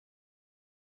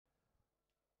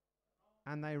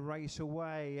And they race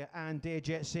away, and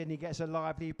Deerjet Sydney gets a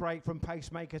lively break from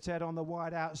Pacemaker Ted on the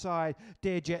wide outside.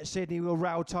 Deerjet Sydney will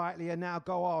rail tightly and now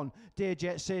go on.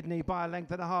 Deerjet Sydney by a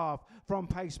length and a half from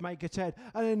Pacemaker Ted.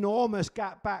 An enormous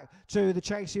gap back to the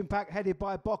chasing pack headed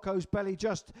by Bocco's Belly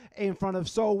just in front of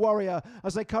Soul Warrior.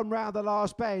 As they come round the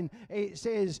last bend, it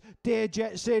is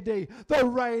Deerjet Sydney, the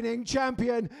reigning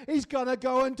champion. He's gonna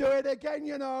go and do it again,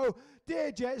 you know.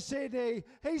 Deerjet Sydney,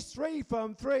 he's 3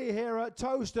 from 3 here at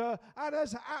Toaster and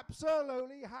has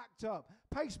absolutely hacked up.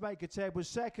 Pacemaker Ted was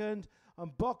second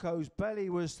and Bocco's Belly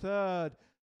was third.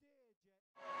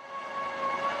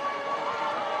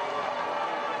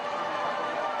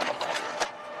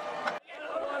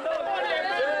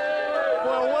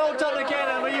 Well done again,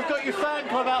 Emma. You've got your fan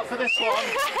club out for this one.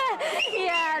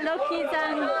 Yeah, look,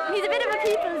 he's a bit of a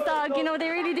people's dog, you know, they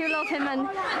really do love him, and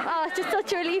it's just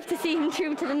such a relief to see him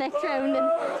through to the next round.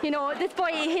 And you know, this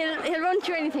boy, he'll run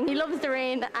through anything. He loves the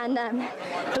rain, and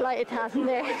delighted to have him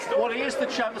there. Well, he is the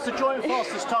champ. It's the joint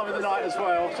fastest time of the night as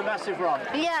well. It's a massive run.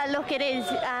 Yeah, look, it is.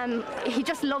 He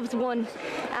just loves one.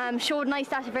 Showed nice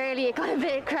startup early. It got a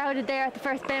bit crowded there at the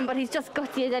first bend, but he's just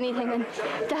gutsy as anything, and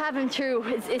to have him through,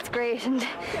 it's great. And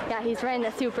yeah, he's ran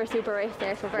a super race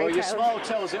there, so very proud. Well, your smile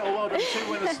tells it all. Well done,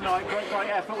 2 winners tonight. Great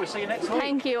effort. We'll see you next week.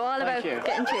 Thank you. All about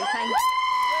getting through. Thanks.